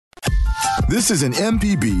This is an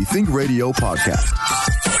MPB Think Radio podcast.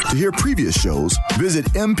 To hear previous shows, visit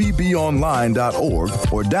mpbonline.org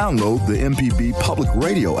or download the MPB Public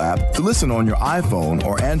Radio app to listen on your iPhone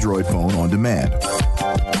or Android phone on demand.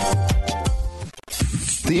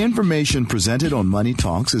 The information presented on Money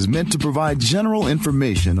Talks is meant to provide general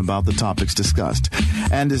information about the topics discussed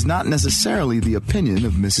and is not necessarily the opinion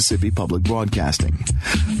of Mississippi Public Broadcasting.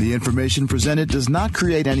 The information presented does not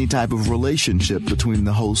create any type of relationship between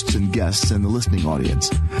the hosts and guests and the listening audience.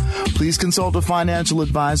 Please consult a financial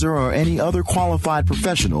advisor or any other qualified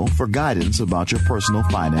professional for guidance about your personal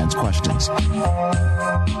finance questions.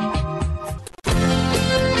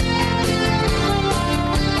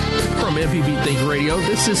 MPB Think Radio.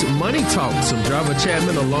 This is Money Talks. I'm Java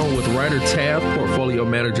Chapman along with Ryder Tabb, portfolio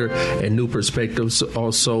manager at New Perspectives,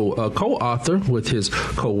 also a co-author with his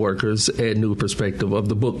co-workers at New Perspective of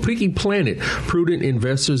the book Picky Planet, Prudent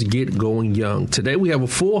Investors Get Going Young. Today we have a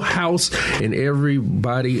full house and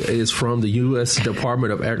everybody is from the U.S.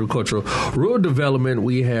 Department of Agricultural Rural Development.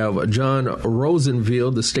 We have John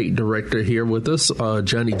Rosenville, the state director, here with us,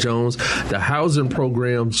 Johnny Jones, the housing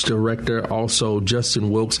programs director, also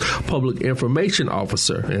Justin Wilkes, public information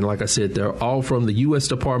officer. And like I said, they're all from the U.S.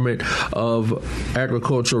 Department of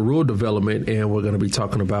Agriculture Rural Development, and we're going to be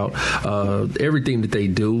talking about everything that they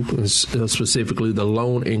do, specifically the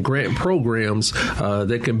loan and grant programs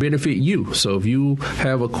that can benefit you. So if you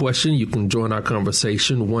have a question, you can join our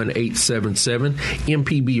conversation,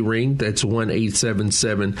 1-877-MPB-RING. That's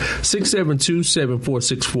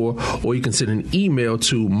 1-877-672-7464, or you can send an email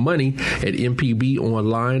to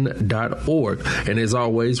money@mpbonline.org. And as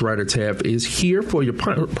always, Ryder Tabb is here for your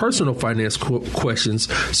personal finance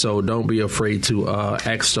questions, so don't be afraid to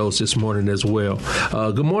ask those this morning as well.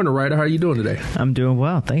 Good morning, Ryder. How are you doing today? I'm doing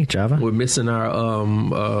well. Thank you, Java. We're missing our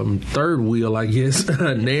third wheel, I guess,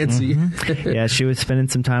 Nancy. Mm-hmm. Yeah, she was spending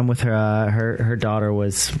some time with her daughter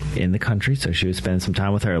was in the country, so she was spending some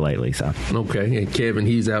time with her lately. So okay, and Kevin,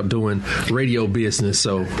 he's out doing radio business.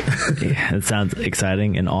 So yeah, it sounds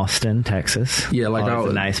exciting in Austin, Texas. Yeah, like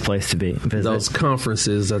a nice place to be. Visit. Those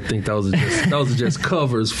conferences, I think those are just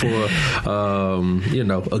covers for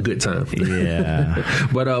a good time. Yeah.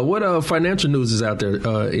 But what financial news is out there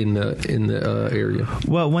in the area?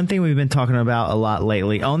 Well, one thing we've been talking about a lot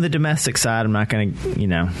lately on the domestic side. I'm not going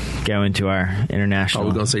to go into our international. Are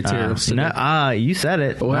we going to say tariffs? No, you said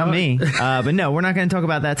it, well, not me. But no, we're not going to talk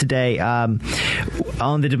about that today. On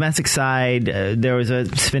the domestic side, there was a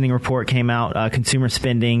spending report came out. Consumer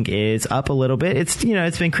spending is up a little bit. It's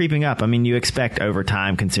been creeping up. I mean, you expect over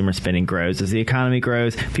time consumer spending grows. As the economy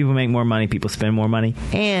grows, people make more money, people spend more money,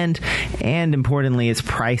 and importantly, as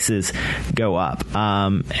prices go up.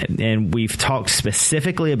 And we've talked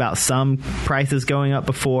specifically about some prices going up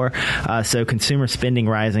before. So consumer spending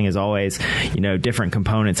rising is always, different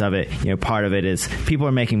components of it. Part of it is people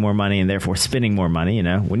are making more money and therefore spending more money.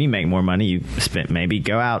 When you make more money, you maybe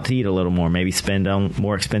go out to eat a little more, maybe spend on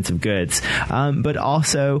more expensive goods. But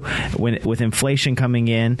also with inflation coming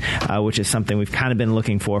in, which is something we've kind of been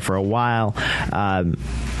looking for a while,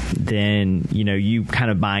 then you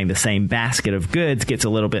kind of buying the same basket of goods gets a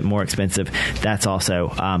little bit more expensive. That's also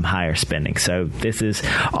higher spending. So this is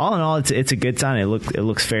all in all, it's a good sign. It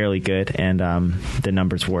looks fairly good, and the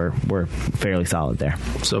numbers were fairly solid there.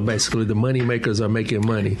 So basically, the money makers are making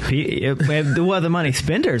money. Well, the money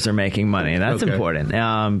spenders are making money, and that's important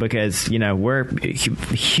because we're a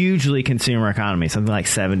hugely consumer economy. Something like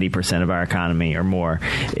 70% of our economy or more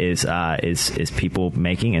is people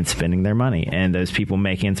making and spending their money, and those people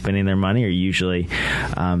making and spending their money are usually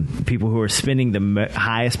people who are spending the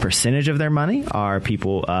highest percentage of their money are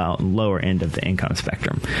people lower end of the income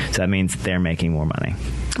spectrum. So that means they're making more money.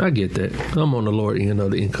 I get that. I'm on the lower end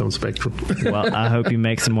of the income spectrum. Well, I hope you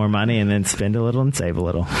make some more money and then spend a little and save a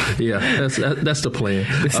little. Yeah, that's the plan.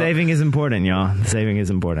 The saving is important, y'all. The saving is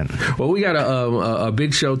important. Well, we got a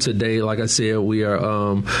big show today. Like I said, we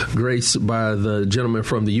are graced by the gentleman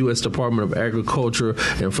from the U.S. Department of Agriculture,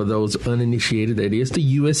 and for those uninitiated, that is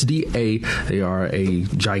the USDA. They are a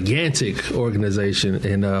gigantic organization,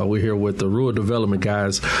 and we're here with the Rural Development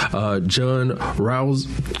guys, John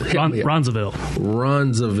Rosenville.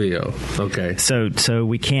 Okay. So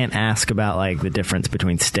we can't ask about like the difference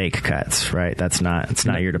between steak cuts, right? It's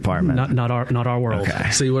not your department. Not our world.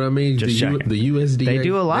 Okay. See what I mean? The USDA. They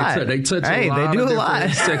do a lot. They touch a lot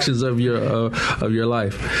of sections of your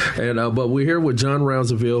life. And but we're here with John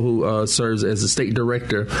Rosenville, who serves as the state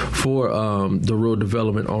director for the Rural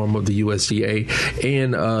Development development arm of the USDA,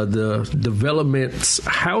 and the Development's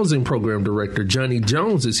Housing Program Director, Johnny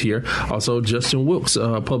Jones, is here. Also, Justin Wilkes,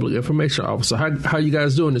 Public Information Officer. How you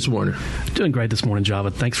guys doing this morning? Doing great this morning,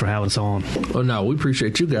 Java. Thanks for having us on. Oh, no, we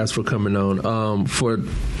appreciate you guys for coming on.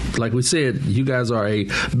 Like we said, you guys are a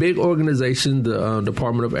big organization. The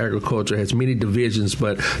Department of Agriculture has many divisions,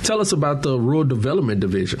 but tell us about the Rural Development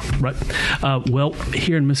Division. Right. Well,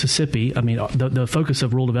 here in Mississippi, I mean, the focus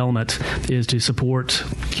of rural development is to support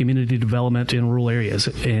community development in rural areas,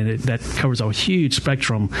 and that covers a huge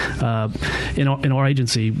spectrum. In our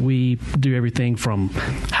agency, we do everything from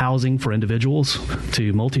housing for individuals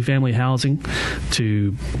to multifamily housing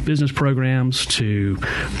to business programs to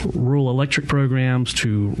rural electric programs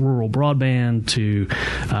to rural broadband to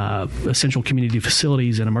essential community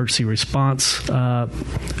facilities and emergency response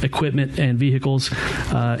equipment and vehicles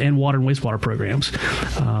and water and wastewater programs.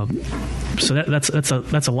 So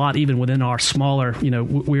that's a lot even within our smaller.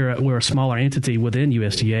 We're a smaller entity within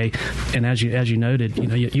USDA, and as you noted,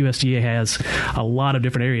 USDA has a lot of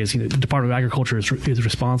different areas. The Department of Agriculture is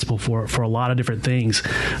responsible for a lot of different things,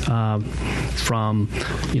 from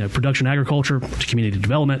production agriculture to community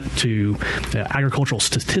development to agricultural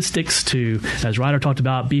statistics to, as Ryder talked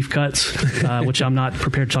about, beef cuts, which I'm not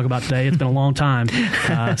prepared to talk about today. It's been a long time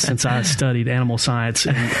since I studied animal science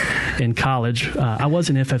in college. I was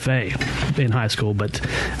an FFA in high school, but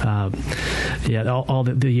all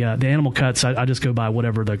the animal cuts, I just go by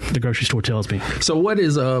whatever the grocery store tells me. So what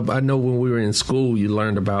is I know when we were in school you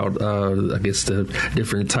learned about I guess the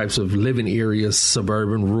different types of living areas: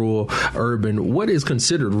 suburban, rural, urban. What is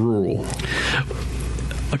considered rural?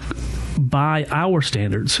 By our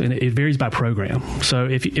standards, and it varies by program. So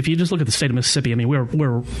if you just look at the state of Mississippi, I mean,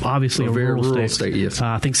 we're obviously a very rural state. Yes.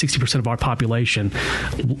 I think 60% of our population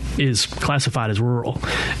is classified as rural.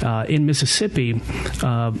 In Mississippi,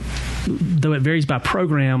 though it varies by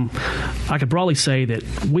program, I could broadly say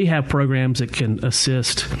that we have programs that can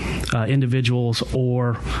assist individuals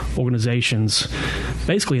or organizations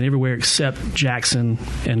basically in everywhere except Jackson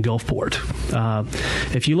and Gulfport.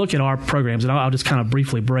 If you look at our programs, and I'll just kind of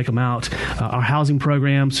briefly break them out, our housing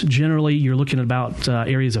programs, generally you're looking at about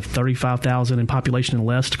areas of 35,000 in population and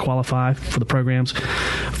less to qualify for the programs.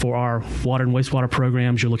 For our water and wastewater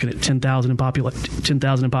programs, you're looking at 10,000 in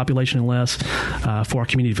population and less. For our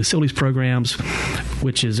community facilities programs,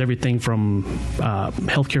 which is everything from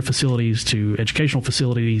healthcare facilities to educational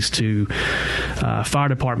facilities to fire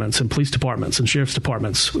departments and police departments and sheriff's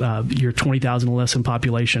departments, you're 20,000 or less in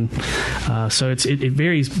population. So it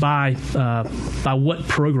varies by what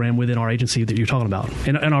program within our agency that you're talking about.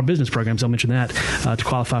 And our business programs, I'll mention that, to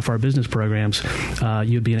qualify for our business programs,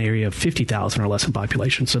 you'd be in an area of 50,000 or less in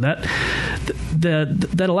population. So that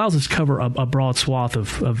allows us to cover a broad swath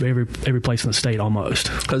of every place in the state almost.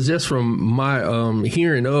 Because just from my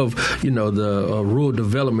hearing of the rural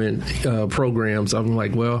development programs, I'm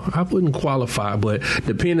like, well, I wouldn't qualify, but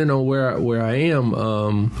depending on where I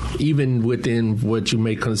am, even within what you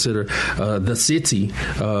may consider the city,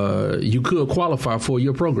 you could qualify for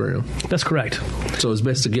your program. That's correct. So it's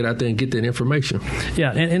best to get out there and get that information.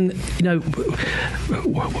 Yeah, and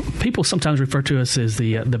people sometimes refer to us as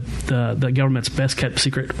the government's best kept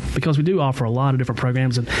secret because we do offer a lot of different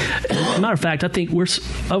programs. And as a matter of fact, I think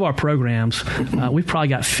of our programs, we've probably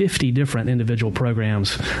got 50 different individual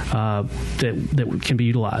programs that can be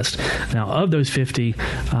utilized. Now, of those 50,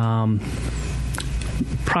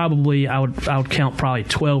 probably I would count probably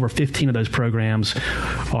 12 or 15 of those programs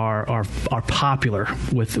are popular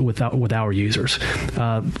with our users.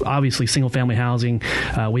 Obviously, single family housing.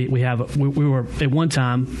 We were at one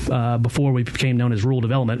time before we became known as rural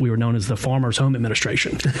development. We were known as the Farmers Home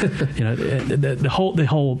Administration. The whole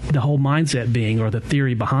mindset being, or the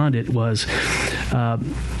theory behind it was.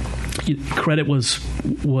 Credit was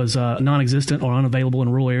non-existent or unavailable in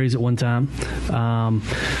rural areas at one time.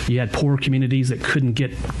 You had poor communities that couldn't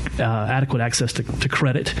get adequate access to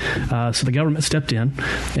credit. So the government stepped in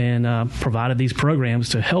and provided these programs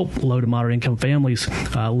to help low to moderate income families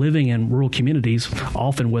living in rural communities,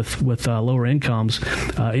 often with lower incomes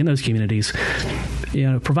in those communities.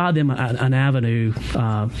 Provide them an avenue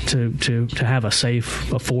to have a safe,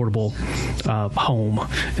 affordable home.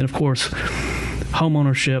 And of course, home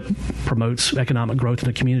ownership promotes economic growth in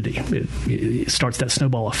the community. It starts that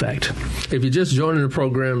snowball effect. If you're just joining the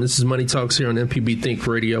program, this is Money Talks here on MPB Think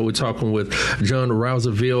Radio. We're talking with John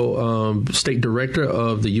Roosevelt, State Director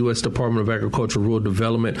of the U.S. Department of Agriculture Rural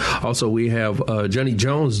Development. Also, we have Johnny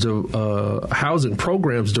Jones, the Housing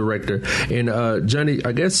Programs Director. And Johnny,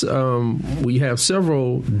 I guess we have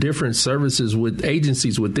several different services with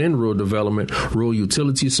agencies within rural development: rural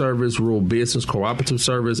utility service, rural business cooperative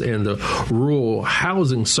service, and the rural affordable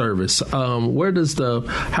housing service. Where does the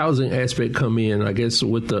housing aspect come in, I guess,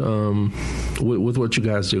 with the with what you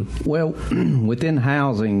guys do? Well, within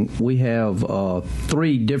housing, we have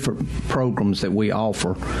 3 different programs that we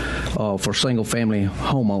offer for single-family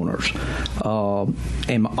homeowners.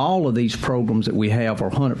 And all of these programs that we have are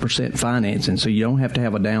 100% financing, so you don't have to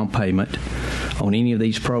have a down payment on any of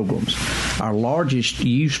these programs. Our largest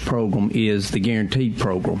use program is the Guaranteed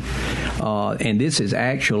Program. And this is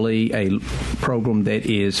actually a program that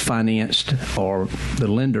is financed, or the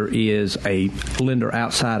lender is a lender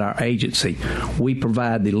outside our agency. We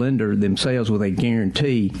provide the lender themselves with a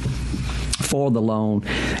guarantee for the loan,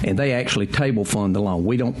 and they actually table fund the loan.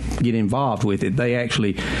 We don't get involved with it. They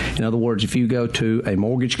actually, in other words, if you go to a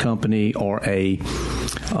mortgage company or a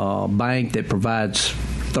bank that provides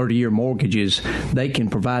 30-year mortgages, they can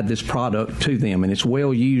provide this product to them, and it's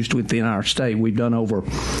well used within our state. We've done over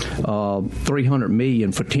 $300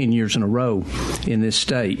 million for 10 years in a row in this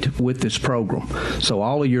state with this program. So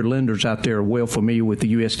all of your lenders out there are well familiar with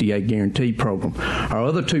the USDA Guarantee Program. Our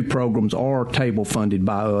other 2 programs are table funded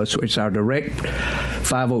by us. It's our Direct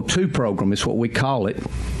 502 program is what we call it.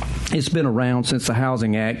 It's been around since the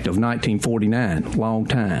Housing Act of 1949, long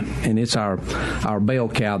time, and it's our bell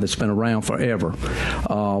cow that's been around forever.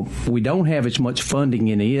 We don't have as much funding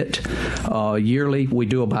in it. Yearly, we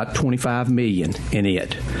do about $25 million in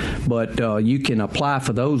it, but you can apply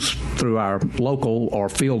for those through our local or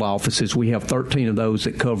field offices. We have 13 of those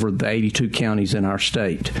that cover the 82 counties in our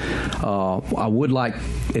state. I would like,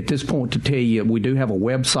 at this point, to tell you we do have a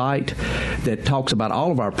website that talks about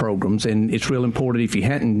all of our programs, and it's real important if you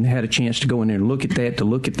hadn't had a chance to go in there and look at that.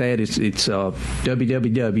 It's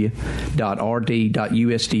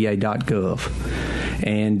www.rd.usda.gov,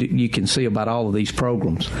 and you can see about all of these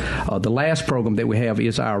programs. The last program that we have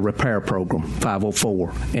is our repair program,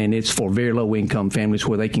 504, and it's for very low income families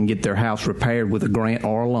where they can get their house repaired with a grant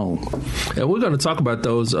or a loan. And we're going to talk about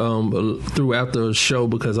those throughout the show,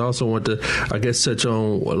 because I also want to, I guess, touch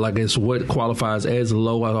on, I guess, what qualifies as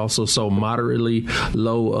low. I also saw moderately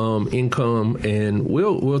low income, and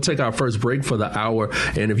we'll take our first break for the hour.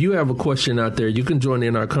 And if you have a question out there, you can join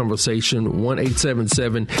in our conversation.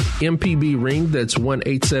 1-877-MPB-RING. That's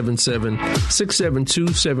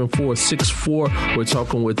 1-877-672-7464. We're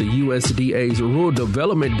talking with the USDA's Rural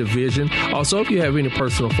Development Division. Also, if you have any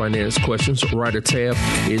personal finance questions, Ryder Tab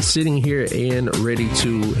is sitting here and ready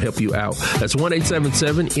to help you out. That's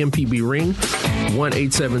 1-877-MPB-RING,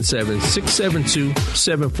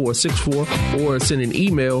 1-877-672-7464, or send an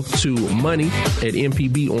email to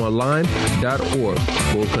money@mpbonline.org.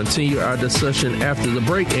 We'll continue our discussion after the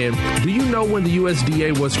break. And do you know when the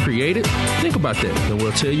USDA was created? Think about that, and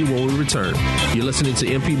we'll tell you when we return. You're listening to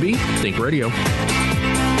MPB Think Radio.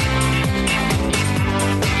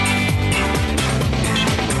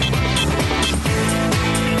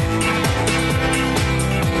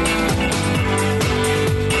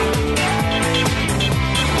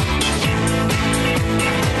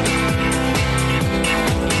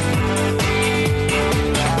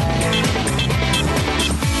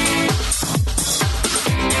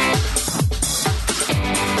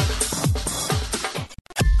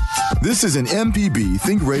 This is an MPB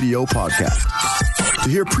Think Radio podcast. To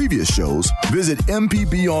hear previous shows, visit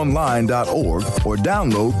mpbonline.org or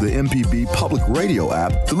download the MPB Public Radio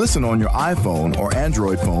app to listen on your iPhone or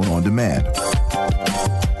Android phone on demand.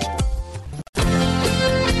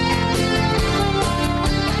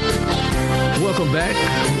 Welcome back.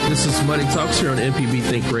 This is Money Talks here on MPB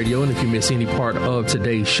Think Radio. And if you miss any part of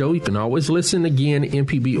today's show, you can always listen again,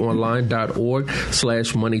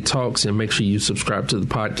 mpbonline.org/Money Talks, and make sure you subscribe to the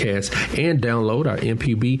podcast and download our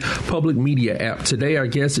MPB Public Media app. Today, our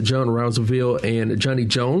guests, John Roosevelt and Johnny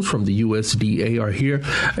Jones from the USDA, are here.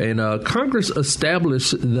 And Congress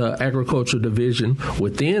established the Agriculture Division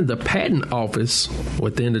within the Patent Office,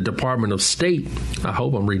 within the Department of State. I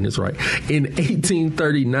hope I'm reading this right. In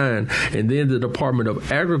 1839, and then the Department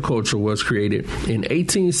of Agriculture was created in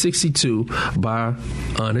 1862 by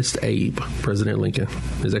Honest Abe, President Lincoln.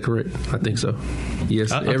 Is that correct? I think so.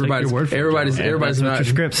 Yes. Everybody's what your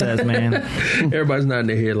script says, man. Everybody's nodding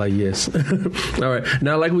their head like yes. All right.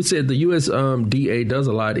 Now, like we said, the USDA does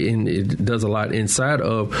a lot inside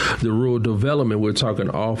of the rural development. We're talking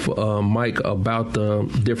off mic about the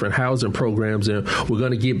different housing programs, and we're going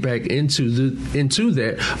to get back into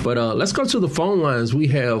that. But let's go to the phone lines. We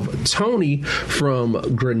have Tony from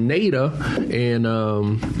Grenada. And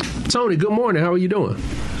Tony, good morning. How are you doing?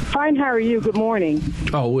 Fine. How are you? Good morning.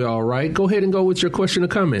 Oh, we're all right. Go ahead and go with your question or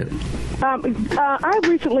comment. I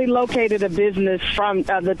recently located a business from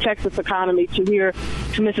the Texas economy to here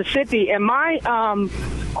to Mississippi, and my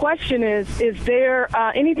question is there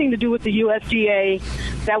anything to do with the USDA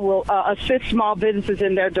that will assist small businesses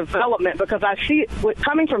in their development? Because I see,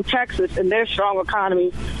 coming from Texas and their strong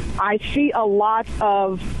economy, I see a lot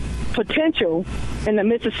of potential in the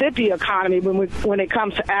Mississippi economy when it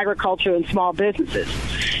comes to agriculture and small businesses.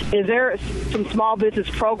 Is there some small business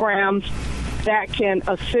programs that can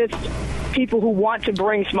assist people who want to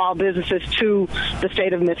bring small businesses to the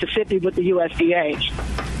state of Mississippi with the USDA?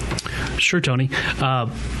 Sure, Tony.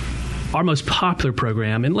 Our most popular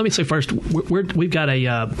program, and let me say first, we've got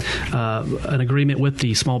an agreement with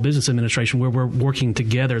the Small Business Administration where we're working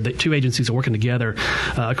together. The two agencies are working together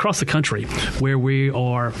across the country, where we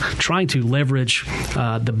are trying to leverage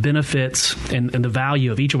the benefits and the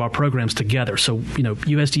value of each of our programs together. So,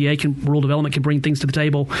 USDA rural development can bring things to the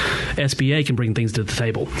table, SBA can bring things to the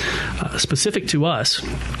table. Specific to us,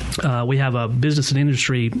 we have a business and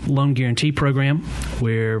industry loan guarantee program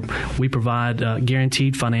where we provide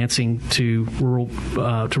guaranteed financing to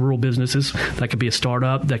rural businesses. That could be a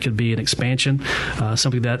startup, that could be an expansion,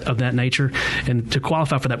 something of that nature. And to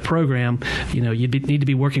qualify for that program, you'd need to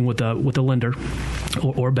be working with a lender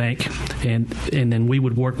or bank, and then we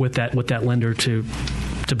would work with that lender to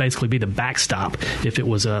basically be the backstop if it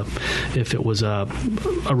was a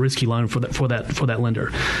risky loan for that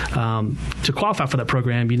lender. To qualify for that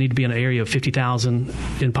program, you need to be in an area of 50,000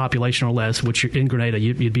 in population or less, which in Grenada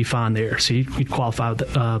you'd be fine there. So you'd qualify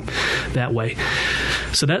that way.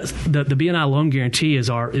 So that's the BNI loan guarantee is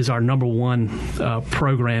our number one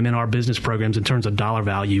program in our business programs in terms of dollar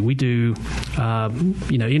value. We do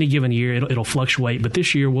any given year it'll fluctuate, but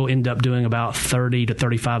this year we'll end up doing about $30 to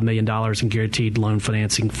 $35 million in guaranteed loan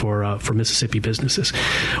financing for Mississippi businesses.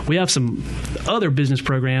 We have some other business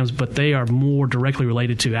programs, but they are more directly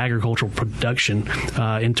related to agricultural production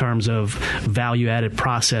in terms of value-added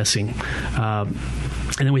processing.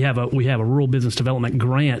 And then we have a rural business development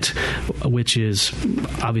grant, which is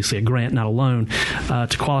obviously a grant, not a loan.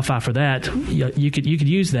 To qualify for that, you could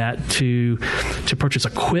use that to purchase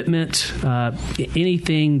equipment,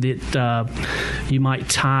 anything that you might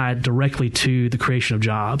tie directly to the creation of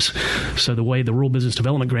jobs. So the way the rural business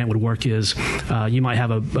development grant would work is you might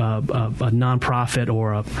have a nonprofit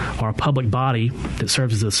or a public body that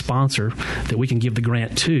serves as a sponsor that we can give the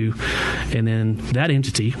grant to, and then that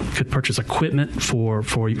entity could purchase equipment for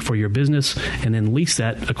your business and then lease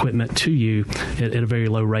that equipment to you at a very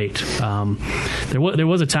low rate. There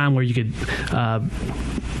was a time where you could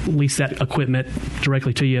lease that equipment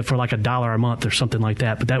directly to you for like $1 a month or something like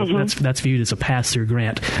that, but that's viewed as a pass-through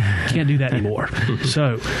grant. Can't do that anymore.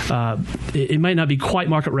 So it might not be quite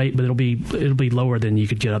market rate, but it'll be lower than you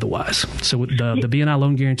could get otherwise. So the BNI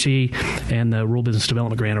loan guarantee and the rural business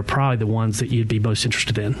development grant are probably the ones that you'd be most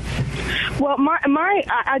interested in. Well,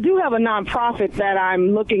 I do have a nonprofit that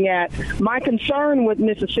I'm looking at. My concern with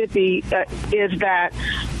Mississippi is that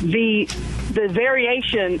the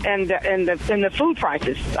variation and the food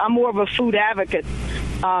prices. I'm more of a food advocate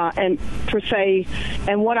and per se,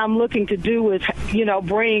 and what I'm looking to do is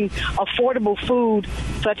bring affordable food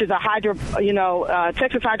such as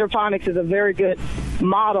Texas hydroponics is a very good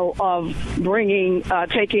model of bringing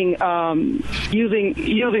using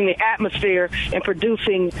the atmosphere and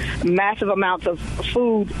producing massive amounts of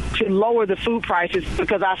food to lower the food prices,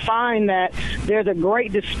 because I find that there's a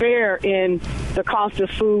great despair in the cost of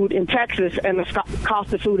food in Texas and the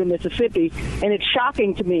cost of food in Mississippi, and it's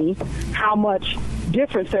shocking to me how much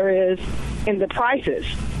difference there is in the prices,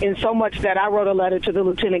 in so much that I wrote a letter to the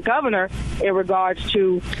lieutenant governor in regards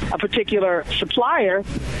to a particular supplier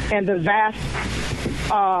and the vast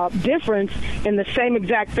difference in the same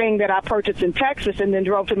exact thing that I purchased in Texas and then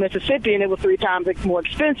drove to Mississippi, and it was 3 times more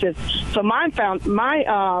expensive. So my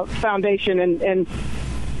foundation and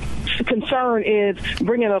concern is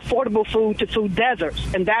bringing affordable food to food deserts,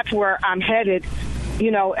 and that's where I'm headed.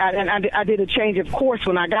 And I did a change of course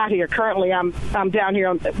when I got here. Currently, I'm down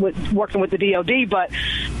here working with the DOD, but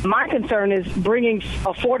my concern is bringing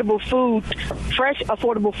affordable food, fresh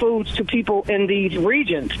affordable foods to people in these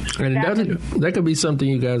regions. And that could be something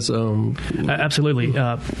you guys... Absolutely.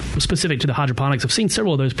 Specific to the hydroponics, I've seen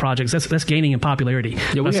several of those projects. That's gaining in popularity.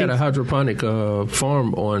 Yeah, we had a hydroponic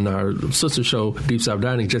farm on our sister show, Deep South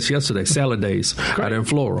Dining, just yesterday, Salad Days, out in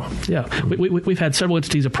Flora. Yeah, we've had several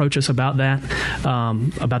entities approach us about that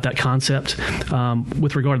concept.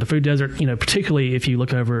 With regard to the food desert, particularly if you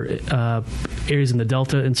look over areas in the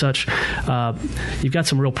Delta and such, you've got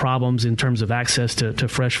some real problems in terms of access to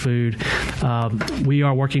fresh food. We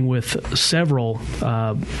are working with several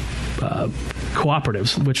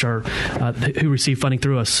cooperatives, which are who receive funding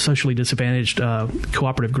through us, socially disadvantaged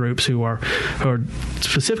cooperative groups who are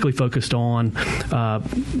specifically focused on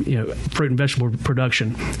fruit and vegetable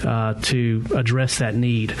production to address that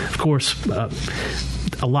need. Of course,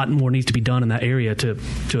 a lot more needs to be done in that area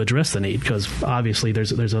to address the need, because obviously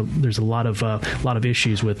there's a lot of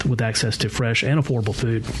issues with access to fresh and affordable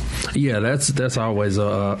food. Yeah, that's always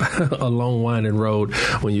a long winding road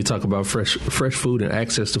when you talk about fresh food and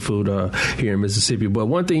access to food here in Mississippi. But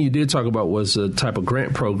one thing you did talk about was a type of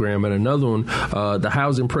grant program, and another one, the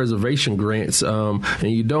housing preservation grants. And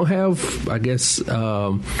you don't have, I guess,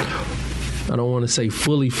 I don't want to say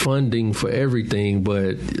fully funding for everything,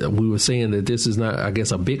 but we were saying that this is not, I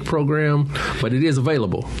guess, a big program, but it is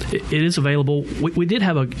available. It is available. We did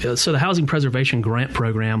have the Housing Preservation Grant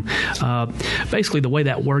Program. Basically, the way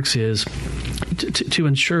that works is to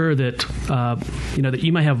ensure that that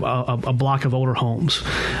you may have a block of older homes.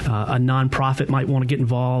 A nonprofit might want to get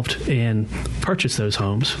involved and purchase those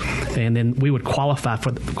homes, and then we would qualify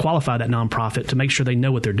that nonprofit to make sure they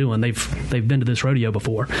know what they're doing. They've been to this rodeo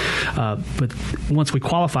before, but once we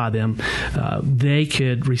qualify them, they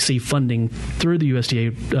could receive funding through the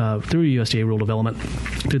USDA through rural development,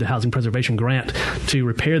 through the Housing Preservation Grant, to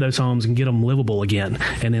repair those homes and get them livable again,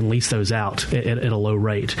 and then lease those out at a low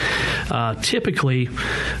rate. Typically,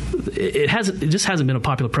 it just hasn't been a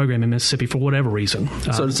popular program in Mississippi for whatever reason.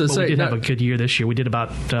 So we did have a good year this year. We did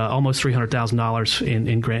about almost $300,000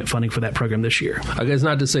 in grant funding for that program this year. I guess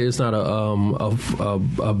not to say it's not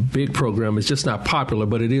a big program. It's just not popular,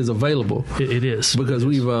 but it is available. It is, because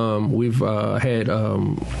we've had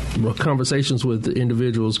conversations with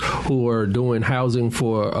individuals who are doing housing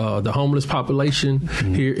for the homeless population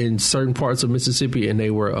here in certain parts of Mississippi, and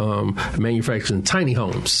they were manufacturing tiny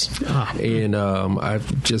homes. And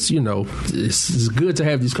I've just, it's good to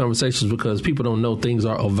have these conversations because people don't know things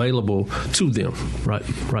are available to them. Right.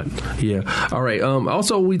 Yeah. All right.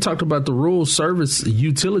 Also, we talked about the rural service,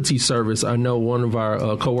 utility service. I know one of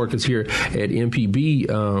our coworkers here at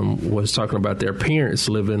MPB was talking about their parents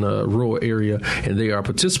live in a rural area and they are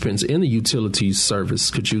participants in the utilities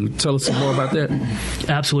service. Could you tell us some more about that?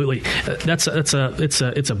 Absolutely.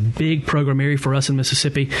 It's a big program area for us in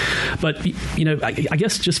Mississippi. But I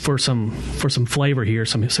guess just for some flavor here,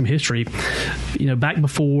 some history. Back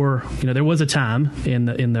before, there was a time in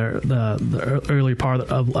the early part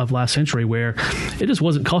of last century where it just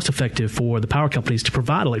wasn't cost effective for the power companies to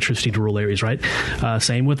provide electricity to rural areas. Right.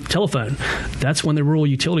 Same with telephone. That's when the rural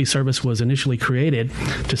utility service was initially created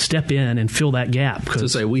to step in and fill that gap. To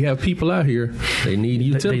say we have people out here, they need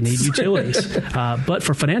utilities. They need utilities. But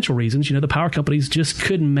for financial reasons, the power companies just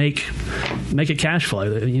couldn't make it cash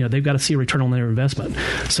flow. They've got to see a return on their investment.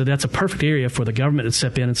 So that's a perfect area for the government to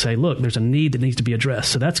step in and say, look, there's a need that needs to be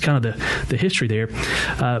addressed. So that's kind of the history there.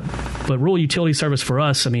 But rural utility service for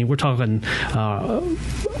us, we're talking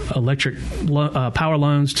electric power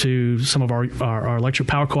loans to some of our electric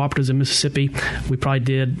power cooperatives in Mississippi. We probably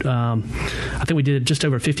did, I think we did just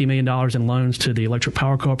over $50 million in loans to the electric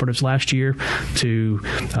power cooperatives last year to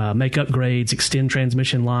make upgrades, extend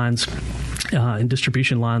transmission lines, and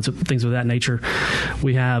distribution lines, things of that nature.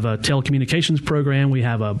 We have a telecommunications program. We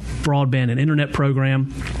have a broadband and internet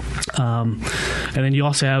program. And then you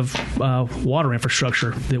also have water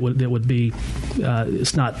infrastructure that would be,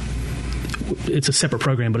 it's a separate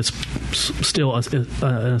program, but it's still an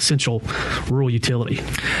essential rural utility.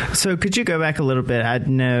 So could you go back a little bit? I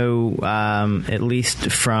know, at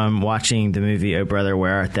least from watching the movie Oh Brother,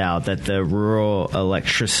 Where Art Thou, that the rural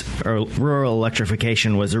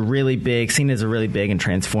electrification was seen as a really big and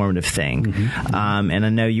transformative thing. Mm-hmm. And I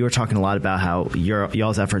know you were talking a lot about how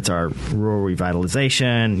y'all's efforts are rural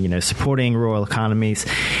revitalization, supporting rural economies.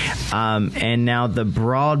 And now the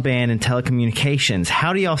broadband and telecommunications,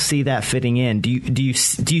 how do y'all see that fitting in? Do you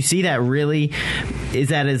see that really? Is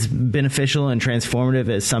that as beneficial and transformative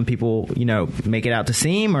as some people make it out to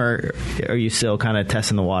seem, or are you still kind of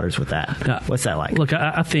testing the waters with that? What's that like? Look,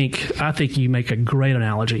 I think you make a great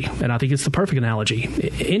analogy, and I think it's the perfect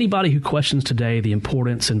analogy. Anybody who questions today the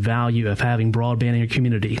importance and value of having broadband in your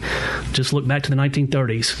community, just look back to the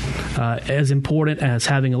 1930s. As important as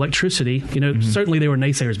having electricity, certainly there were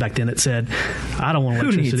naysayers back then that said, "I don't want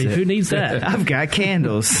electricity. Who needs that? I've got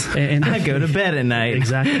candles." And Go to bed at night.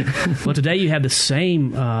 Exactly. Well, today you have the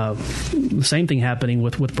same thing happening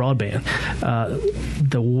with broadband.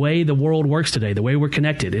 The way the world works today, the way we're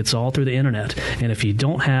connected, it's all through the internet. And if you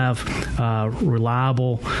don't have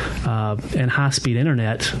reliable and high-speed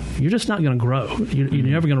internet, you're just not going to grow. You're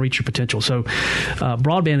never going to reach your potential. So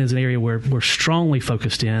broadband is an area where we're strongly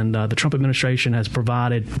focused in. The Trump administration has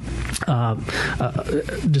provided,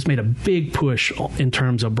 just made a big push in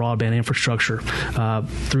terms of broadband infrastructure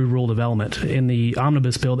through rural development. In the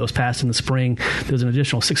omnibus bill that was passed in the spring, there's an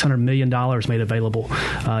additional $600 million made available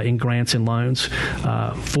in grants and loans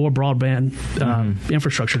for broadband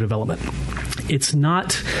infrastructure development. It's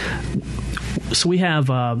not. So we have.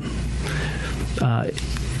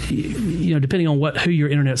 Depending on who your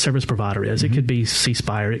internet service provider is, it could be C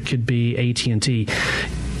Spire, it could be AT&T.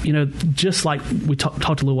 Just like we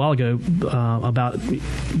talked a little while ago about,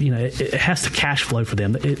 it has to cash flow for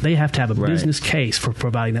them. They have to have a business case for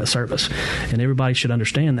providing that service, and everybody should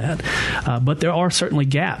understand that. But there are certainly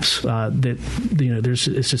gaps that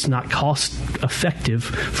it's just not cost effective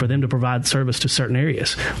for them to provide service to certain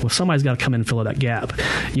areas. Well, somebody's got to come in and fill that gap.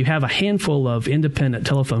 You have a handful of independent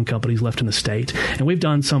telephone companies left in the state, and we've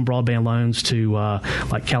done some broadband loans to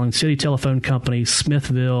like Calhoun City Telephone Company,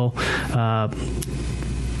 Smithville.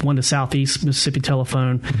 One to Southeast Mississippi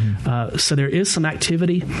Telephone. So there is some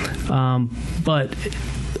activity, but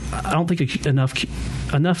I don't think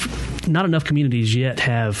not enough communities yet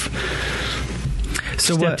have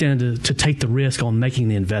stepped in to take the risk on making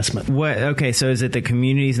the investment. Okay, so is it the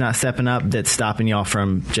community's not stepping up that's stopping y'all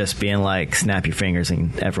from just being like, snap your fingers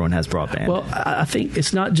and everyone has broadband? Well, I think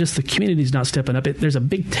it's not just the community's not stepping up. There's a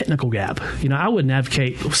big technical gap. I wouldn't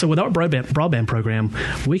advocate. So with our broadband program,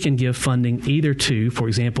 we can give funding either to, for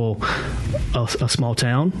example, a small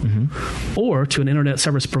town or to an internet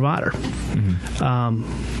service provider,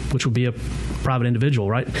 which would be a private individual,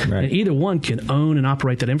 right? And either one can own and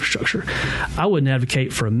operate that infrastructure. I wouldn't advocate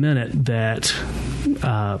for a minute that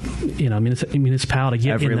municipality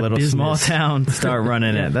get every in the little business. Small town start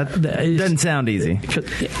running it. That doesn't sound easy.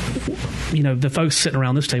 The folks sitting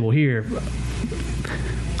around this table here,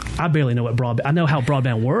 I barely know what broadband. I know how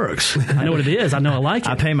broadband works. I know what it is. I know I like it.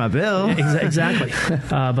 I pay my bill. Exactly.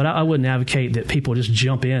 But I wouldn't advocate that people just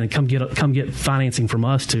jump in and come get financing from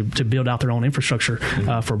us to build out their own infrastructure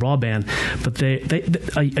for broadband. But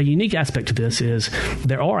a unique aspect to this is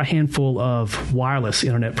there are a handful of wireless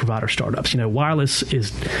internet provider startups. Wireless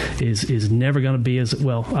is never going to be as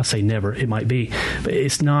well. I say never. It might be, but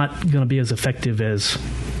it's not going to be as effective as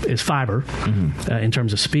fiber in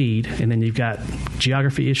terms of speed. And then you've got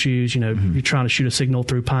geography issues. You're trying to shoot a signal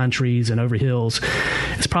through pine trees and over hills.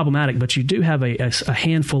 It's problematic, but you do have a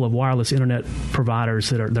handful of wireless internet providers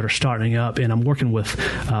that are starting up, and I'm working with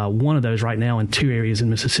one of those right now in 2 areas in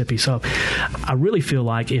Mississippi. So I really feel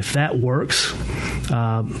like if that works,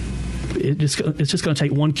 it's just going to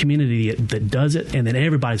take one community that does it, and then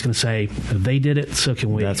everybody's going to say they did it, so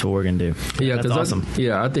can we. That's what we're going to do. Yeah, that's awesome.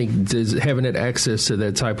 I think having that access to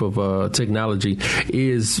that type of technology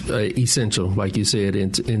is essential. Like you said,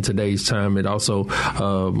 in today's time, it also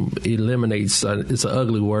eliminates. It's an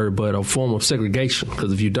ugly word, but a form of segregation.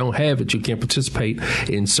 Because if you don't have it, you can't participate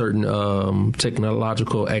in certain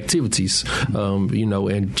technological activities.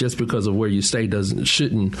 And just because of where you stay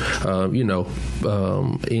shouldn't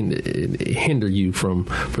hinder you from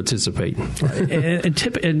participating.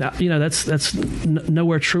 That's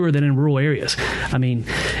nowhere truer than in rural areas. I mean,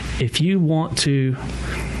 if you want to,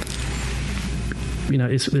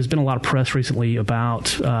 there's been a lot of press recently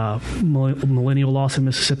about millennial loss in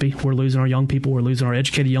Mississippi. We're losing our young people. We're losing our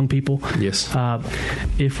educated young people. Yes.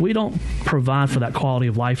 If we don't provide for that quality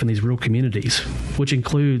of life in these rural communities, which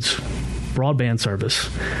includes broadband service,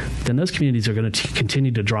 then those communities are going to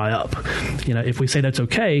continue to dry up. If we say that's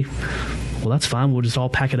okay, well, that's fine. We'll just all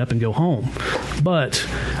pack it up and go home. But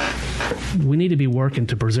we need to be working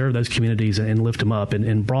to preserve those communities and lift them up.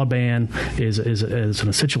 And broadband is an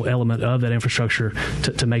essential element of that infrastructure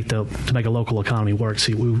to make a local economy work.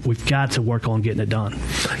 So we've got to work on getting it done.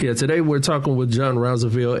 Yeah, today we're talking with John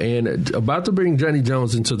Roosevelt and about to bring Johnny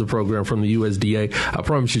Jones into the program from the USDA. I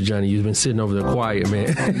promise you, Johnny, you've been sitting over there quiet,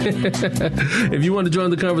 man. If you want to join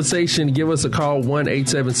the conversation, give us a call,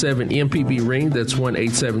 1-877-MPB-RING. That's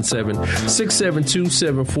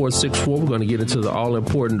 1-877-672-7464. We're going to get into the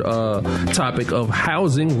all-important topic of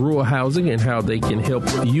housing, rural housing, and how they can help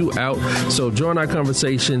you out. So join our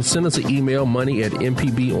conversation. Send us an email,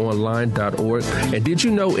 money@mpbonline.org. And did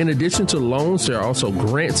you know, in addition to loans, there are also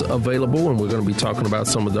grants available, and we're going to be talking about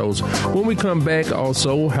some of those when we come back.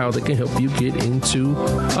 Also, how they can help you get into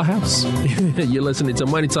a house. You're listening to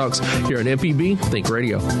Money Talks here on MPB Think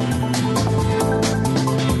Radio.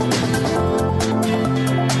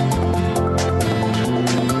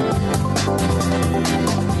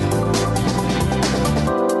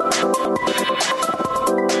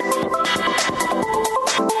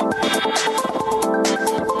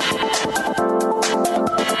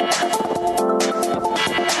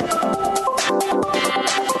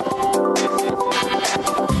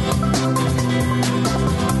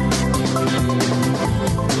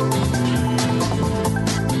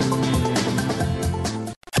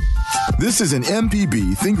 This is an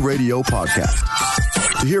MPB Think Radio podcast.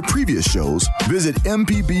 To hear previous shows, visit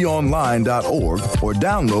mpbonline.org or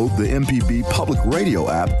download the MPB Public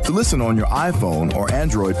Radio app to listen on your iPhone or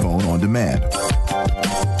Android phone on demand.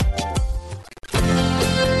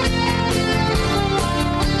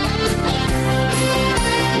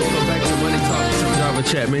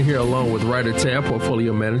 Chapman here along with Ryder Tabb,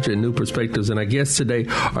 Portfolio Manager at New Perspectives. And our guests today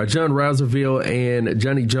are John Rouserville and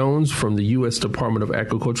Johnny Jones from the U.S. Department of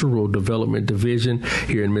Agriculture Rural Development Division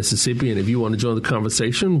here in Mississippi. And if you want to join the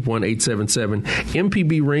conversation,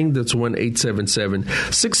 1-877-MPB-RING. That's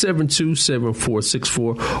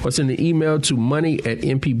 1-877-672-7464. Or send an email to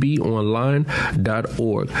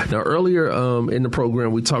money@mpbonline.org. Now, earlier in the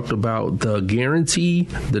program, we talked about the guarantee,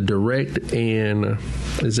 the direct, and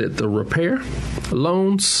is it the repair loans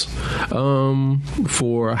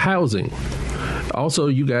for housing. Also,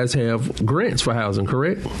 you guys have grants for housing,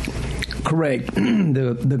 correct? Correct.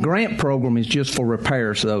 The grant program is just for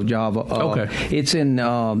repairs, though, Java. Okay. It's in,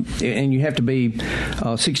 and you have to be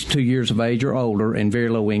 62 years of age or older and very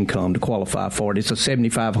low income to qualify for it. It's a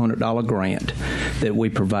 $7,500 grant that we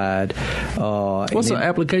provide. What's the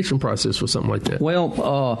application process for something like that?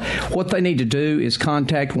 Well, what they need to do is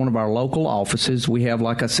contact one of our local offices. We have,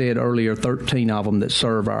 like I said earlier, 13 of them that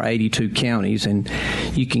serve our 82 counties, and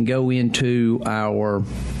you can go into our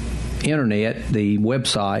internet, the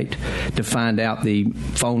website, to find out the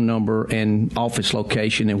phone number and office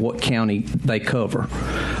location and what county they cover.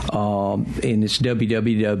 And it's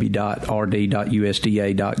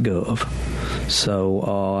www.rd.usda.gov.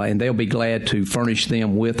 So, and they'll be glad to furnish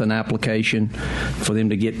them with an application for them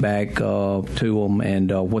to get back to them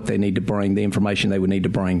and what they need to bring, the information they would need to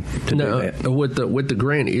bring to do that. With the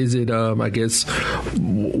grant, is it, I guess,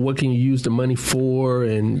 what can you use the money for?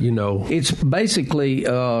 And, it's basically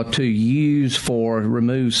to use for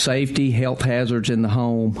remove safety, health hazards in the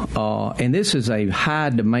home. And this is a high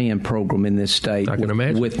demand program in this state. I can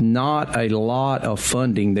imagine. With not a lot of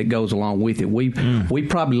funding that goes along with it. We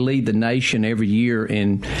probably lead the nation every year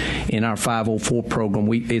in our 504 program.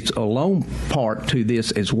 It's a loan part to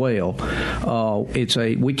this as well.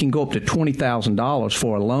 We can go up to $20,000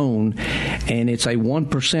 for a loan, and it's a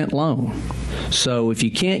 1% loan. So if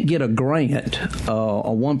you can't get a grant,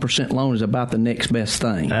 a 1% loan is about the next best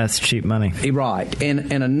thing. That's cheap money. Right.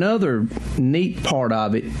 And another neat part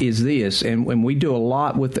of it is this, and when we do a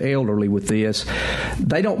lot with the elderly with this,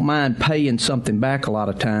 they don't mind paying something back a lot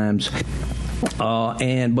of times.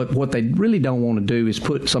 But what they really don't want to do is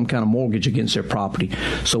put some kind of mortgage against their property.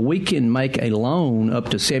 So we can make a loan up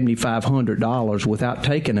to $7,500 without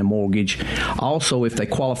taking a mortgage. Also, if they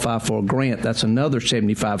qualify for a grant, that's another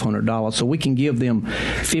 $7,500. So we can give them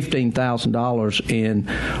 $15,000 in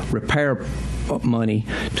repair money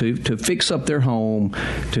to fix up their home,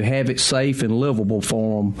 to have it safe and livable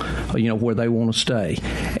for them, where they want to stay.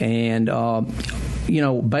 And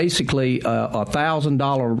basically a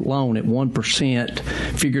 $1,000 loan at 1%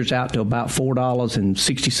 figures out to about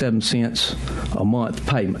 $4.67 a month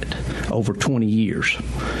payment over 20 years.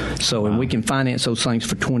 So, and we can finance those things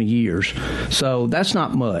for 20 years. So that's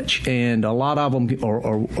not much. And a lot of them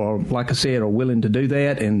are like I said, are willing to do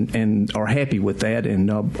that and are happy with that. And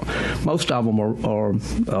most of them are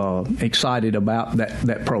excited about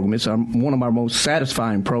that program. It's one of our most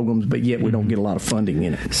satisfying programs, but yet we don't get a lot of funding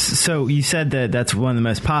in it. So you said that that's one of the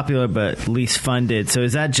most popular but least funded. So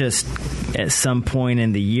is that just at some point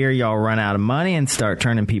in the year y'all run out of money and start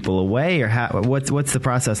turning people away, or what's the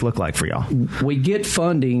process look like for y'all? We get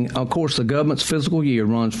funding. Of course, the government's fiscal year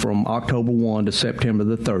runs from October 1 to September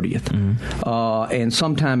the 30th. Mm-hmm. And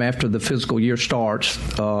sometime after the fiscal year starts,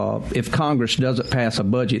 if Congress doesn't pass a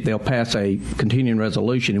budget, they'll pass a continuing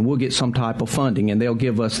resolution, and we'll get some type of funding, and they'll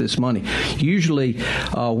give us this money. Usually,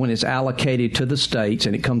 when it's allocated to the states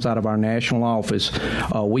and it comes out of our national office,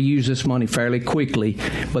 we use this money fairly quickly,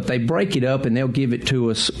 but they break it up and they'll give it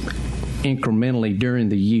to us incrementally during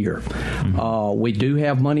the year. Mm-hmm. We do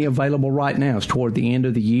have money available right now. It's toward the end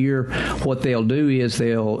of the year. What they'll do is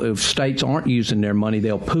if states aren't using their money,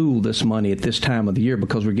 they'll pool this money at this time of the year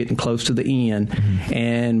because we're getting close to the end. Mm-hmm.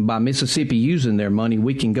 And by Mississippi using their money,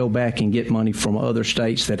 we can go back and get money from other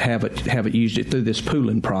states that haven't used it through this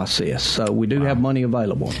pooling process. So we do have money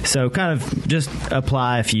available. So kind of just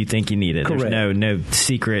apply if you think you need it. Correct. There's no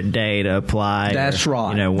secret day to apply. That's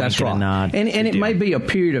right. That's right. And it may be a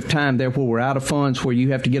period of time there where we're out of funds, where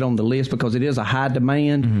you have to get on the list because it is a high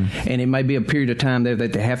demand, mm-hmm. and it may be a period of time there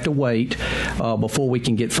that they have to wait before we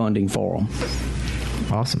can get funding for them.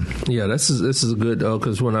 Awesome. Yeah, this is a good,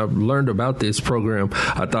 because when I learned about this program,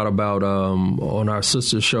 I thought about on our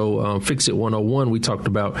sister show, Fix It 101, we talked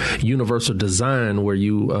about universal design, where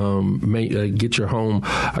you may get your home,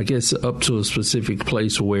 I guess, up to a specific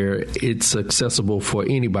place where it's accessible for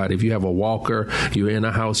anybody. If you have a walker, you're in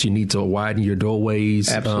a house, you need to widen your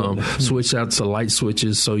doorways, switch out to light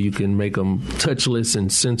switches so you can make them touchless and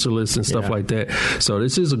sensorless and stuff like that. So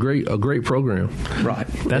this is a great program. Right.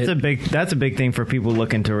 That's a big thing for people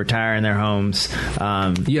looking to retire in their homes.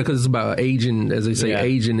 Because it's about aging, as they say,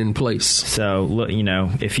 aging in place. So look,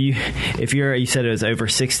 if you're, you said it was over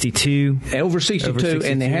 62,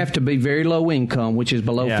 and they have to be very low income, which is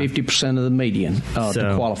below 50% of the median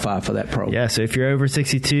to qualify for that program. Yeah. So if you're over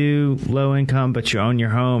 62, low income, but you own your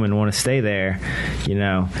home and want to stay there,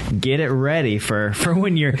 get it ready for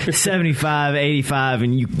when you're 75, 85,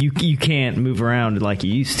 and you can't move around like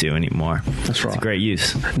you used to anymore. That's right. It's a great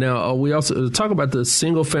use. Now, we also talk about the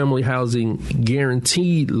single-family housing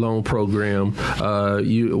guaranteed loan program,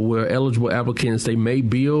 where eligible applicants, they may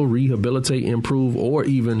build, rehabilitate, improve, or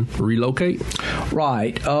even relocate.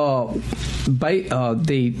 Right.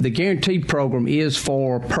 The guaranteed program is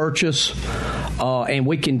for purchase, and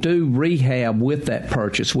we can do rehab with that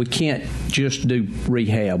purchase. We can't just do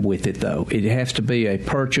rehab with it, though. It has to be a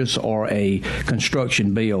purchase or a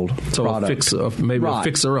construction build product. Maybe a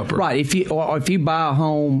fixer-upper. Right. If you buy a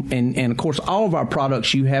home, and of course, all of our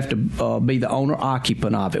products, you have to be the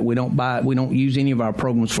owner-occupant of it. We don't use any of our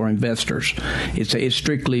programs for investors. It's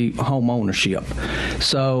strictly home ownership.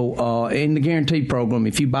 So in the guaranteed program,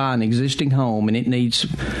 if you buy an existing home and it needs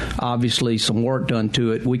obviously some work done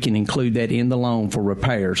to it, we can include that in the loan for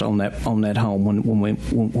repairs on that home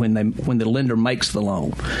when the lender makes the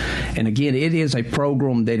loan. And again, it is a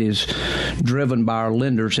program that is driven by our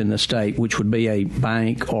lenders in the state, which would be a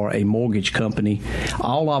bank or a mortgage company.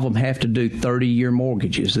 All of them have to do 30-year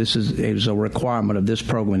mortgages. This is a requirement of this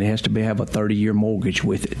program. It has to have a 30-year mortgage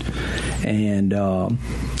with it. And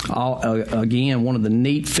again, one of the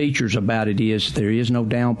neat features about it is there is no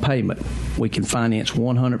down payment. We can finance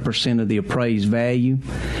 100% of the appraised value.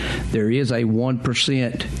 There is a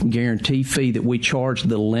 1% guarantee fee that we charge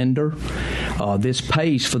the lender. This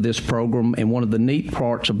pays for this program, and one of the neat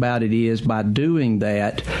parts about it is by doing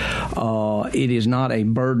that, it is not a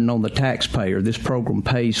burden on the taxpayer. This program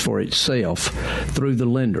pays for itself through the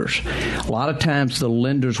lenders. A lot of times the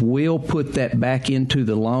lenders will put that back into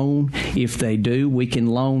the loan. If they do, we can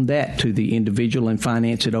loan that to the individual and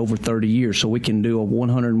finance it over 30 years, so we can do a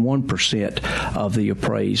 101% of the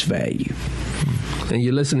appraised value. And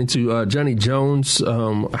you're listening to Johnny Jones,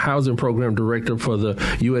 Housing Program Director for the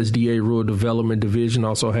USDA Rural Development Division.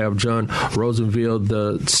 Also have John Rosenville,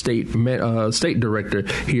 the State Director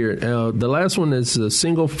here. The last one is the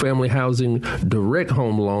Single Family Housing Direct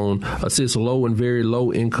Home Loan. Assists low and very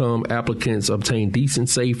low income applicants obtain decent,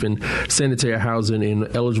 safe, and sanitary housing in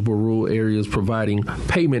eligible rural areas, providing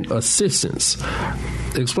payment assistance.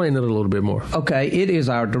 Explain it a little bit more. Okay, it is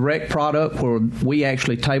our direct product where we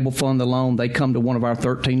actually table fund the loan. They come to one of our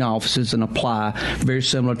 13 offices and apply, very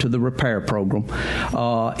similar to the repair program.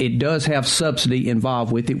 It does have subsidy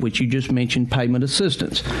involved with it, which you just mentioned, payment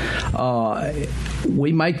assistance.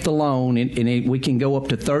 We make the loan, and we can go up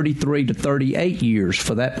to 33 to 38 years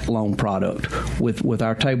for that loan product with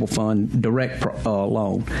our table fund direct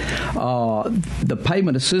loan. The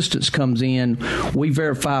payment assistance comes in. We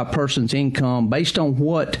verify a person's income based on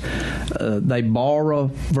what they borrow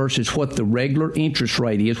versus what the regular interest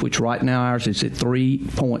rate is, which right now ours is at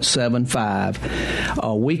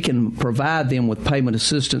 3.75. We can provide them with payment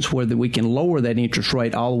assistance where we can lower that interest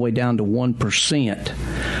rate all the way down to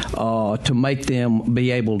 1% to make them be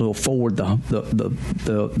able to afford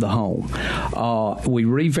the home. We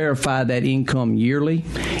re-verify that income yearly.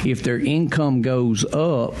 If their income goes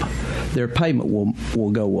up, their payment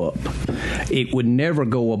will go up. It would never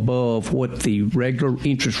go above what the regular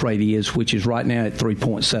interest rate is, which is right now at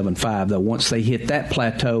 3.75. Though once they hit that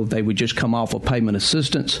plateau, they would just come off of payment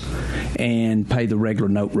assistance and pay the regular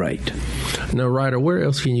note rate. Now, Ryder, where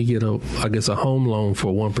else can you get a home loan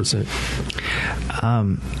for 1%?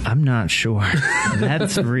 I'm not sure.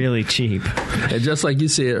 That's really cheap. And just like you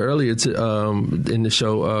said earlier in the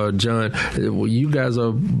show, John, you guys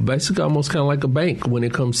are basically almost kind of like a bank when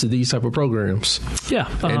it comes to these type of programs. Yeah.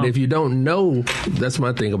 And if you don't know, that's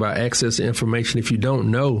my thing about access to information. If you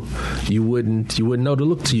don't know, you wouldn't know to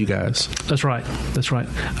look to you guys. That's right.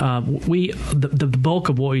 The bulk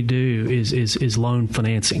of what we do is loan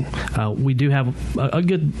financing. We do have a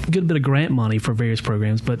good bit of grant money for various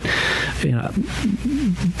programs, but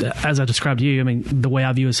as I described to you, I mean, the way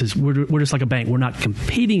I view us is we're just like a bank. We're not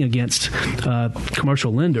competing against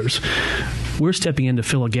commercial lenders. we're stepping in to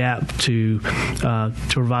fill a gap to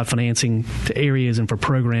provide financing to areas and for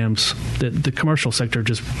programs that the commercial sector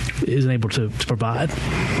just isn't able to provide.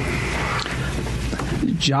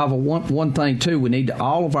 Java, one thing too, we need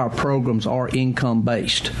all of our programs are income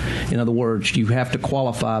based. In other words, you have to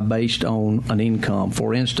qualify based on an income.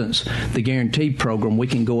 For instance, the guaranteed program, we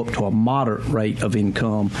can go up to a moderate rate of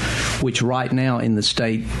income, which right now in the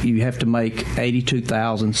state you have to make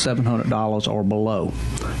 $82,700 or below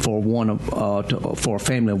for a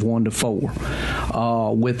family of 1 to 4.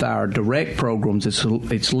 With our direct programs,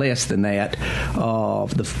 it's less than that.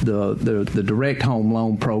 The direct home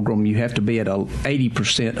loan program, you have to be at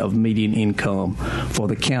 80% of median income for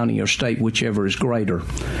the county or state, whichever is greater.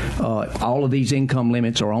 All of these income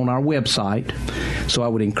limits are on our website, so I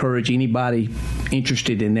would encourage anybody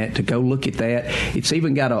interested in that to go look at that. It's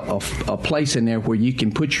even got a place in there where you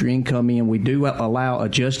can put your income in. We do allow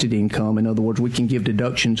adjusted income. In other words, we can give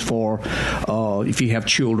deductions for if you have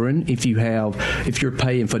children, if you're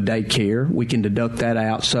paying for daycare, we can deduct that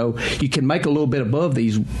out. So you can make a little bit above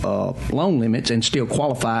these loan limits and still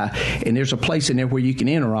qualify. And there's a place in there where you can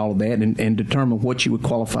enter all of that and determine what you would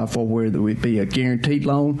qualify for, whether it would be a guaranteed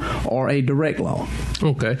loan or a direct loan.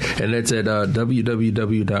 Okay, and that's at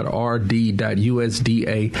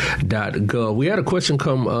www.rd.usda.gov. We had a question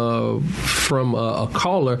come from a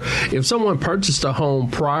caller. If someone purchased a home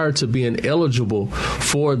prior to being eligible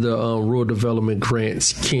for the rural development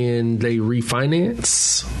grants, can they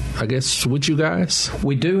refinance, I guess, with you guys?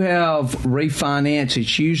 We do have refinance.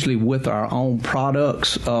 It's usually with our own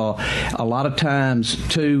products. A lot of times,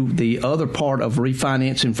 too, the other part of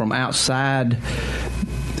refinancing from outside,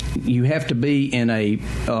 you have to be in our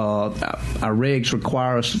regs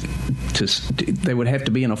require us they would have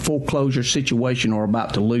to be in a foreclosure situation or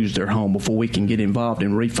about to lose their home before we can get involved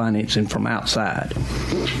in refinancing from outside.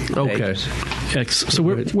 Okay. So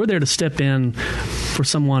we're there to step in for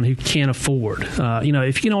someone who can't afford.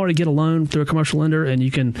 If you can already get a loan through a commercial lender and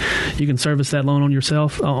you can service that loan on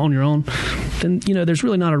your own, then there's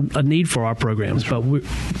really not a need for our programs. But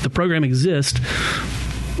the program exists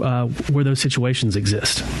where those situations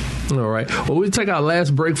exist. All right. Well, we'll take our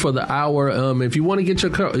last break for the hour. If you want to get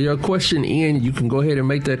your question in, you can go ahead and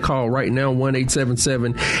make that call right now,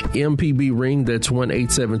 1-877-MPB-RING. That's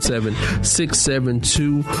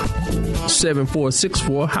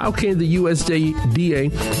 1-877-672-7464. How can the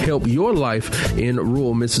USDA help your life in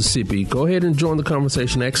rural Mississippi? Go ahead and join the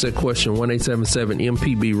conversation. Ask that question,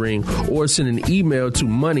 1-877-MPB-RING, or send an email to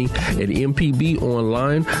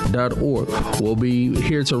money@mpbonline.org. We'll be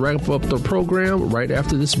here to wrap up the program right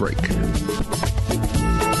after this break.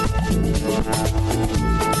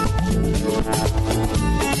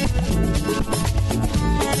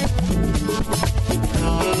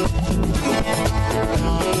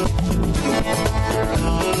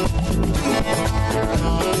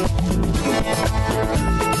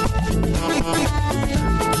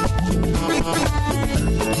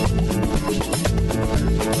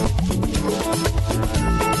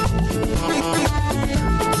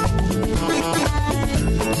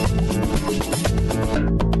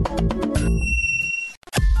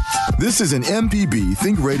 This is an MPB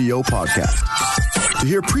Think Radio podcast. To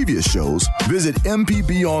hear previous shows, visit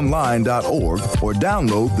mpbonline.org or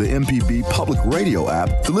download the MPB Public Radio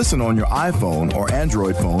app to listen on your iPhone or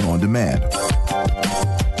Android phone on demand.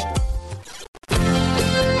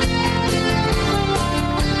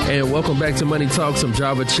 And welcome back to Money Talks. I'm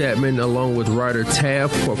Java Chapman, along with Ryder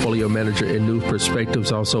Taft, Portfolio Manager at New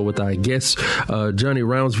Perspectives, also with our guest, Johnny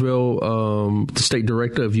Roundsville, the State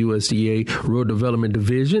Director of USDA Rural Development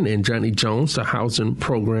Division, and Johnny Jones, the Housing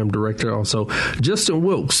Program Director. Also, Justin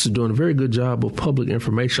Wilkes, doing a very good job of public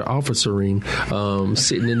information officering,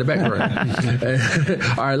 sitting in the background.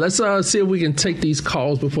 All right, let's see if we can take these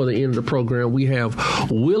calls before the end of the program. We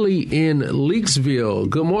have Willie in Leakesville.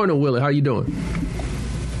 Good morning, Willie. How you doing?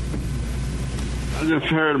 I just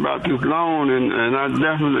heard about this loan, and I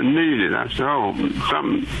definitely need it. I said,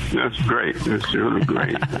 something that's great. That's really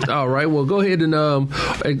great. All right. Well, go ahead and,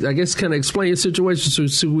 I guess, kind of explain your situation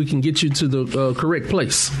so we can get you to the correct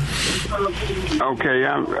place. Okay.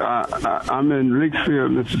 I'm in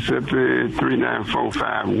Leakesville, Mississippi,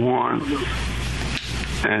 39451.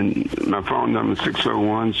 And my phone number is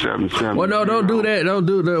 601-77. Well, no, don't do that. Don't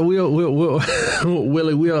do that. We'll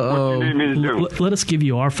Willie, what you need me to do? Let us give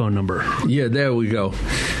you our phone number. Yeah, there we go.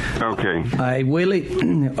 Okay. Hey, Willie,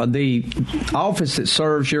 the office that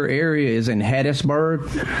serves your area is in Hattiesburg.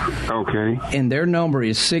 Okay. And their number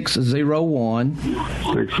is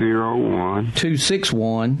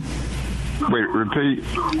 601-261. Wait, repeat.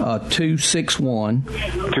 261.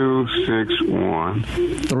 261.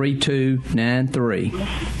 3293.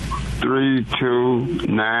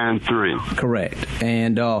 3293. Correct.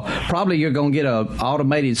 And probably you're going to get an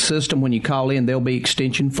automated system when you call in. There'll be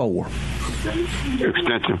extension 4.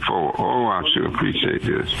 Extension 4. Oh, I sure appreciate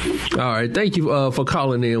this. All right. Thank you for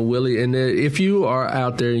calling in, Willie. And if you are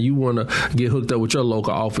out there and you want to get hooked up with your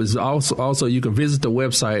local office, also you can visit the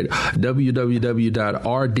website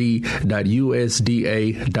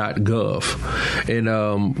www.rd.usda.gov.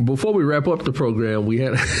 And before we wrap up the program, we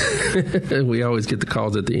had we always get the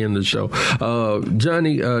calls at the end of the show.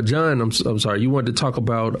 John, I'm sorry, you wanted to talk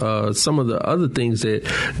about some of the other things that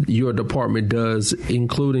your department does,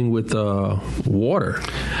 including with water.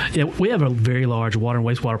 Yeah, we have a very large water and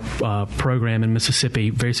wastewater program in Mississippi,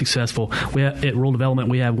 very successful. At Rural Development,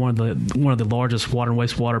 we have one of the largest water and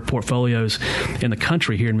wastewater portfolios in the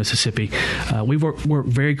country here in Mississippi. We work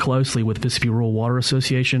very closely with Mississippi Rural Water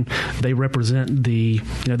Association. They represent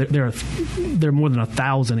there are more than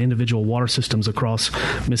 1,000 individual water systems across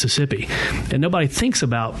Mississippi, and nobody thinks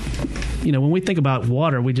about, when we think about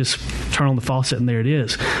water, we just turn on the faucet and there it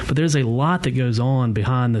is. But there's a lot that goes on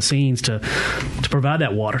behind the scenes to provide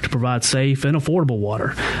that water, to provide safe and affordable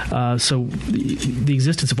water. So the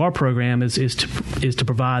existence of our program is to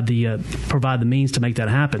provide the means to make that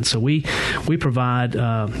happen. So we provide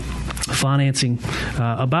financing.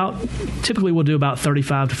 Typically we'll do about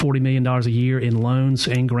 $35 to $40 million a year in loans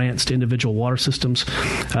and grants to individual water systems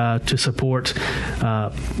to support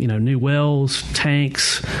new wells,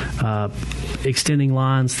 tanks, extending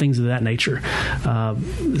lines, things of that nature.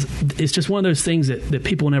 It's just one of those things that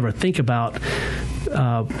people never think about.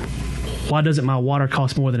 Why doesn't my water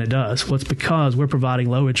cost more than it does? Well, it's because we're providing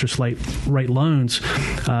low interest rate loans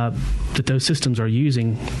that those systems are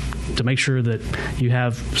using to make sure that you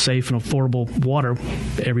have safe and affordable water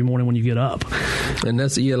every morning when you get up. And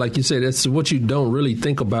that's, like you said, that's what you don't really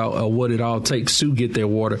think about, what it all takes to get their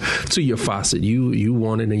water to your faucet. You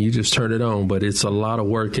want it and you just turn it on, but it's a lot of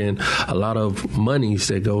work and a lot of money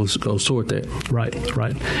that goes toward that. Right.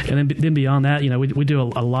 And then beyond that, we do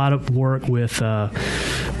a lot of work with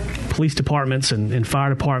police departments and fire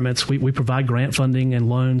departments. We provide grant funding and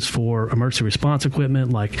loans for emergency response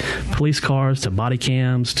equipment like police cars to body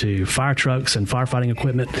cams to fire trucks and firefighting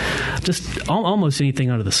equipment, just almost anything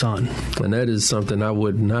under the sun. And that is something I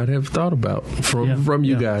would not have thought about from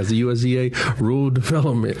you guys, the USDA Rural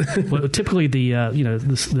Development. Well, typically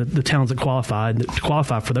the towns that qualify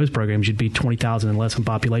for those programs, you'd be 20,000 and less in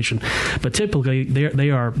population, but typically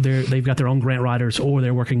they've got their own grant writers or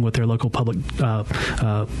they're working with their local public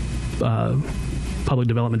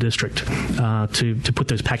development district to put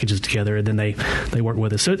those packages together, and then they work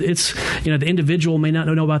with us. So it's the individual may not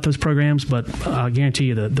know about those programs, but I guarantee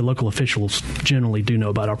you the local officials generally do know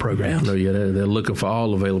about our programs. No, yeah, they're looking for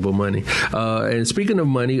all available money. And speaking of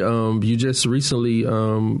money, you just recently,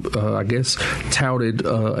 I guess, touted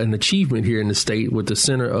an achievement here in the state with the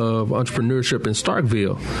Center of Entrepreneurship in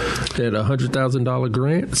Starkville. That $100,000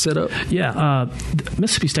 grant set up. Yeah,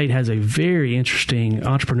 Mississippi State has a very interesting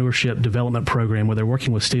entrepreneurship development program where they're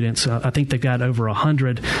working with students. I think they've got over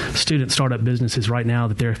 100 student startup businesses right now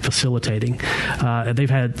that they're facilitating. They've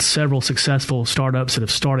had several successful startups that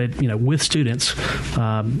have started, with students,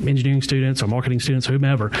 engineering students or marketing students,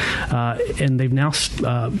 whomever, and they've now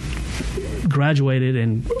graduated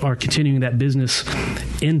and are continuing that business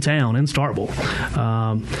in town in Starkville.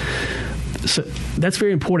 So that's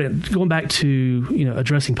very important. Going back to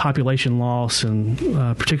addressing population loss and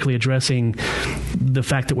particularly addressing the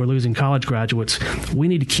fact that we're losing college graduates, we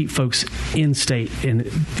need to keep folks in state, and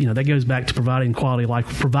that goes back to providing quality of life,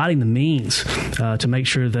 providing the means to make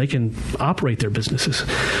sure they can operate their businesses.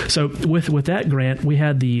 So with that grant, we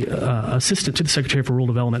had the assistant to the Secretary for Rural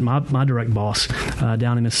Development, my direct boss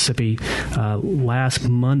down in Mississippi last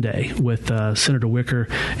Monday with Senator Wicker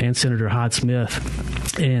and Senator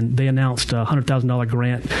Hyde-Smith, and they announced a $100,000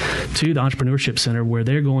 grant to the Entrepreneurship Center where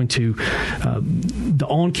they're going to, the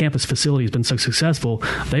on-campus facility has been so successful,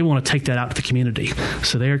 they want to take that out to the community.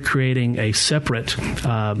 So they're creating a separate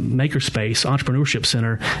makerspace Entrepreneurship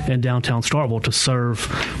Center in downtown Starkville to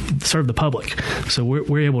serve the public. So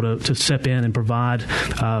we're able to step in and provide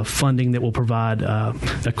funding that will provide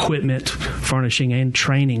equipment, furnishing, and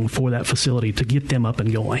training for that facility to get them up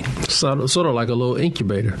and going. Sort of like a little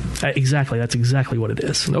incubator. Exactly. That's exactly what it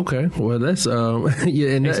is. Okay, well that's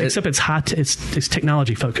and except it's it's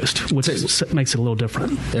technology focused, which makes it a little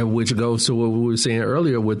different. And which goes to what we were saying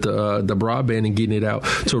earlier with the broadband and getting it out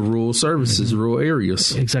to rural services, rural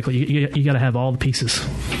areas. Exactly, you got to have all the pieces,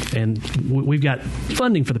 and we've got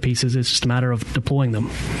funding for the pieces. It's just a matter of deploying them.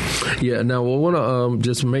 Yeah. Now we want to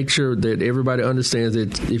just make sure that everybody understands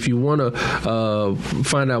that if you want to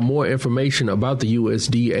find out more information about the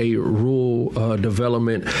USDA rural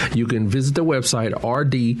development, you can visit the website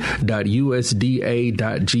rd.usda.gov.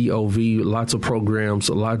 Lots of programs,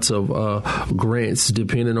 lots of grants,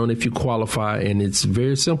 depending on if you qualify, and it's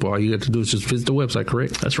very simple. All you have to do is just visit the website,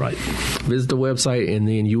 correct? That's right. Visit the website, and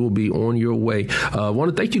then you will be on your way. I want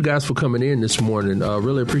to thank you guys for coming in this morning.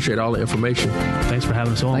 Really appreciate all the information. Thanks for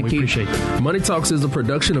having us on. We appreciate it. Money Talks is a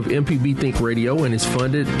production of MPB Think Radio and is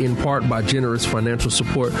funded in part by generous financial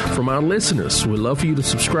support from our listeners. We'd love for you to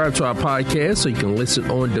subscribe to our podcast so you can listen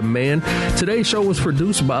on demand. Today's show was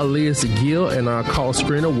produced by Liz Gill, and our call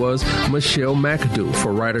screener was Michelle McAdoo.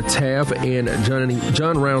 For writer Tav and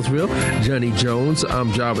John Roundsville, Johnny Jones,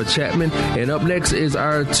 I'm Java Chapman, and up next is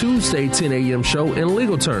our Tuesday 10 a.m. show in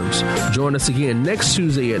legal terms. Join us again next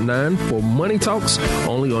Tuesday at 9 for Money Talks,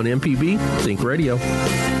 only on MPB Think Radio.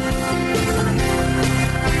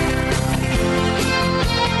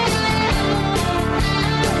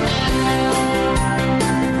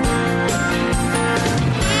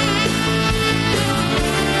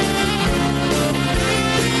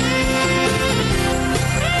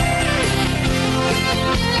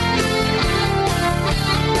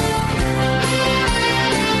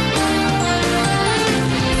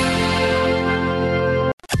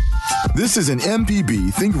 This is an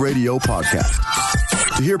MPB Think Radio podcast.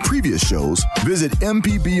 To hear previous shows, visit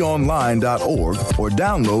mpbonline.org or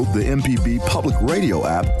download the MPB Public Radio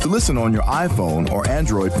app to listen on your iPhone or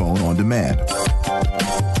Android phone on demand.